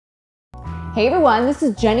Hey everyone, this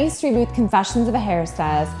is Jenny's 3-Booth Confessions of a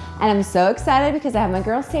Hairstylist, and I'm so excited because I have my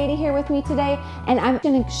girl Sadie here with me today, and I'm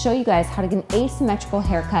going to show you guys how to get an asymmetrical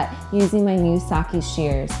haircut using my new Saki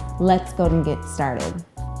shears. Let's go and get started.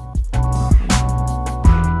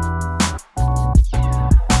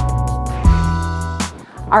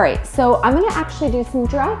 Alright, so I'm going to actually do some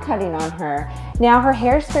dry cutting on her. Now her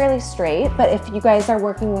hair is fairly straight, but if you guys are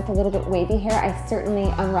working with a little bit wavy hair, I certainly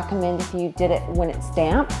recommend if you did it when it's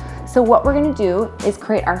damp. So what we're going to do is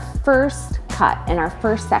create our first cut in our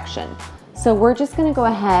first section. So we're just going to go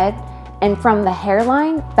ahead and from the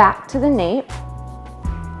hairline back to the nape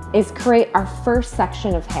is create our first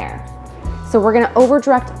section of hair. So we're going to over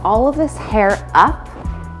direct all of this hair up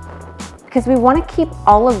because we want to keep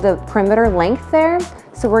all of the perimeter length there.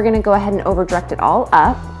 So we're going to go ahead and over direct it all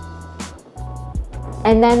up.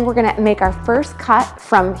 And then we're going to make our first cut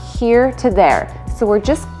from here to there. So we're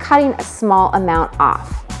just cutting a small amount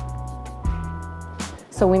off.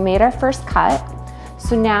 So we made our first cut.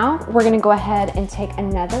 So now we're going to go ahead and take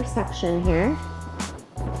another section here.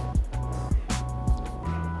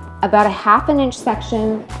 About a ½ inch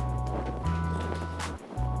section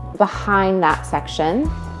behind that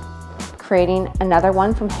section, creating another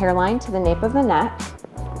one from hairline to the nape of the neck.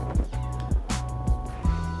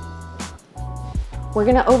 We're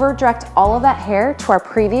going to over direct all of that hair to our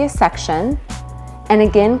previous section and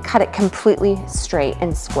again cut it completely straight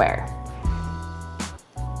and square.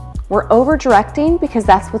 We're over directing because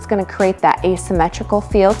that's what's going to create that asymmetrical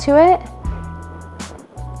feel to it.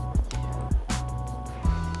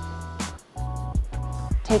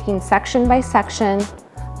 Taking section by section,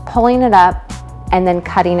 pulling it up, and then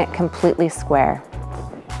cutting it completely square.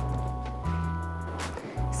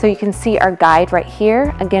 So you can see our guide right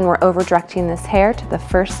here. Again, we're over directing this hair to the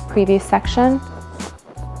first previous section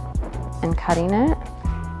and cutting it.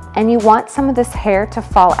 And you want some of this hair to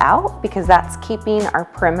fall out because that's keeping our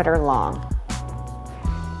perimeter long.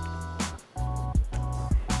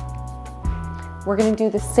 We're going to do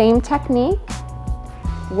the same technique,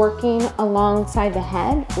 working alongside the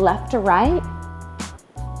head, left to right,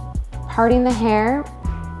 parting the hair,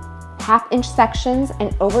 ½ inch sections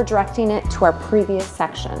and over directing it to our previous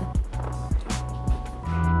section.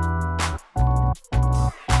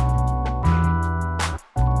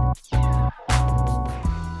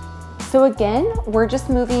 So again, we're just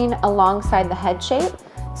moving alongside the head shape.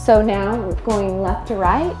 So now we're going left to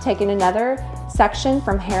right, taking another section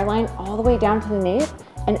from hairline all the way down to the nape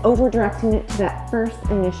and over directing it to that first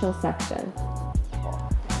initial section.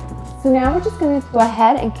 So now we're just going to go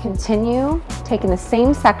ahead and continue taking the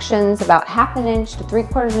same sections, about ½ inch to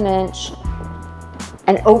 ¾ inch,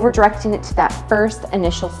 and over directing it to that first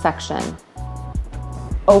initial section.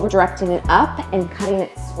 Over directing it up and cutting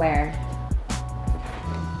it square.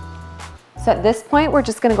 So at this point, we're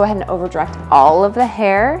just going to go ahead and over direct all of the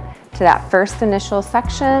hair to that first initial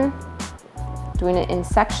section, doing it in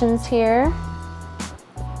sections here.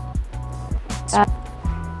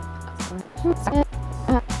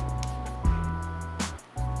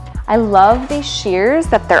 I love these shears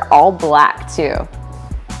that they're all black too.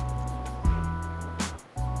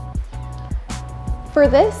 For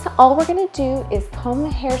this, all we're going to do is comb the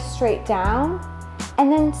hair straight down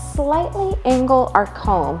and then slightly angle our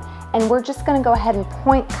comb. And we're just going to go ahead and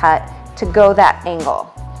point cut to go that angle.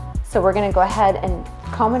 So we're going to go ahead and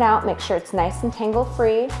comb it out, make sure it's nice and tangle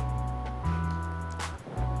free.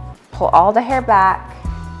 Pull all the hair back,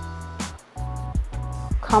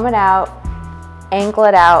 comb it out, angle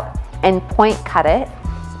it out, and point cut it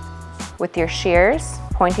with your shears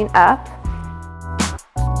pointing up.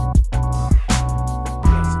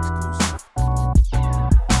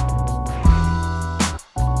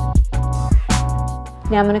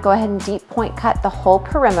 Now I'm going to go ahead and deep point cut the whole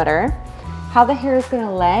perimeter. How the hair is going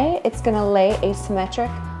to lay, it's going to lay asymmetric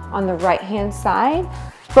on the right hand side,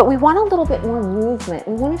 but we want a little bit more movement.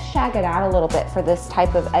 We want to shag it out a little bit for this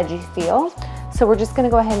type of edgy feel. So we're just going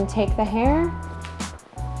to go ahead and take the hair,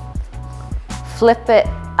 flip it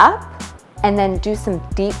up, and then do some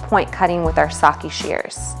deep point cutting with our Saki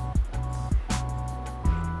shears.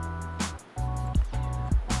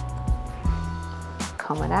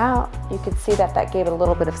 Comb it out. You can see that that gave it a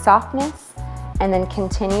little bit of softness, and then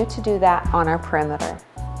continue to do that on our perimeter.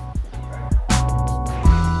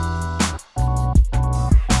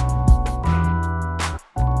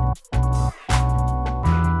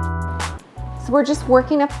 So we're just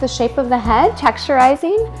working up the shape of the head,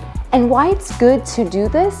 texturizing. And why it's good to do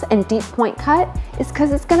this and deep point cut is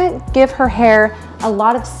because it's going to give her hair a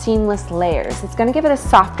lot of seamless layers. It's going to give it a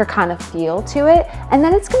softer kind of feel to it, and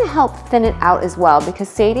then it's going to help thin it out as well because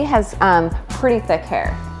Sadie has pretty thick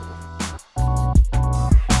hair.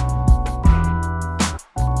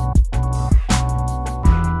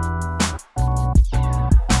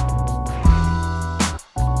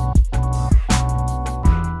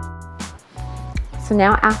 So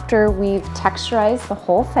now after we've texturized the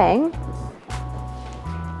whole thing,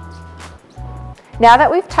 now that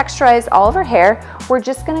we've texturized all of her hair, we're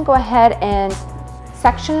just gonna go ahead and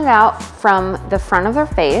section it out from the front of her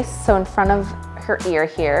face, so in front of her ear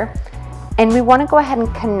here. And we wanna go ahead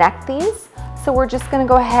and connect these. So we're just gonna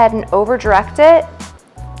go ahead and over direct it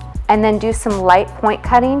and then do some light point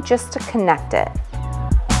cutting just to connect it.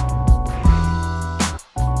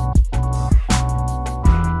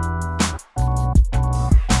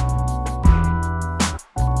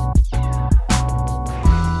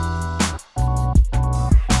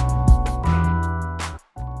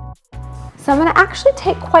 So I'm gonna actually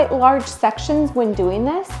take quite large sections when doing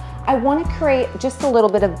this. I wanna create just a little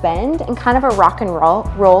bit of bend and kind of a rock and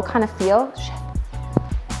roll kind of feel.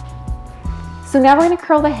 So now we're gonna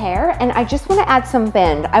curl the hair, and I just wanna add some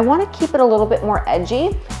bend. I wanna keep it a little bit more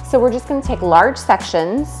edgy. So we're just gonna take large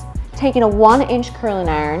sections, taking a 1-inch curling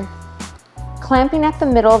iron, clamping at the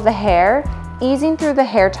middle of the hair, easing through the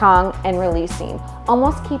hair tongue and releasing,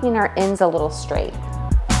 almost keeping our ends a little straight.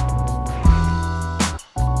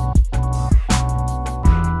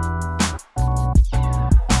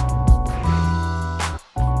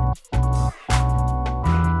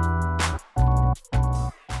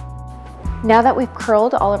 Now that we've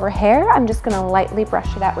curled all of her hair, I'm just gonna lightly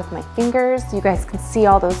brush it out with my fingers. You guys can see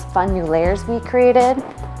all those fun new layers we created.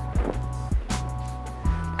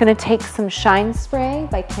 I'm gonna take some Shine Spray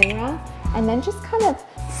by Kenra and then just kind of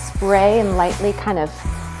spray and lightly kind of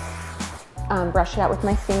brush it out with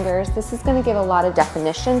my fingers. This is gonna give a lot of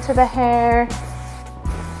definition to the hair.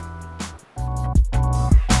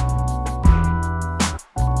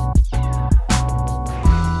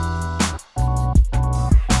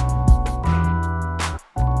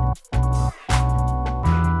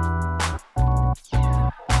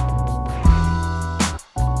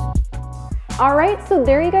 All right, so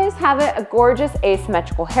there you guys have it, a gorgeous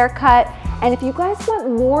asymmetrical haircut. And if you guys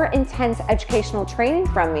want more intense educational training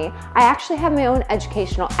from me, I actually have my own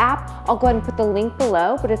educational app. I'll go ahead and put the link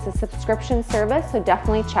below, but it's a subscription service, so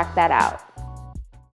definitely check that out.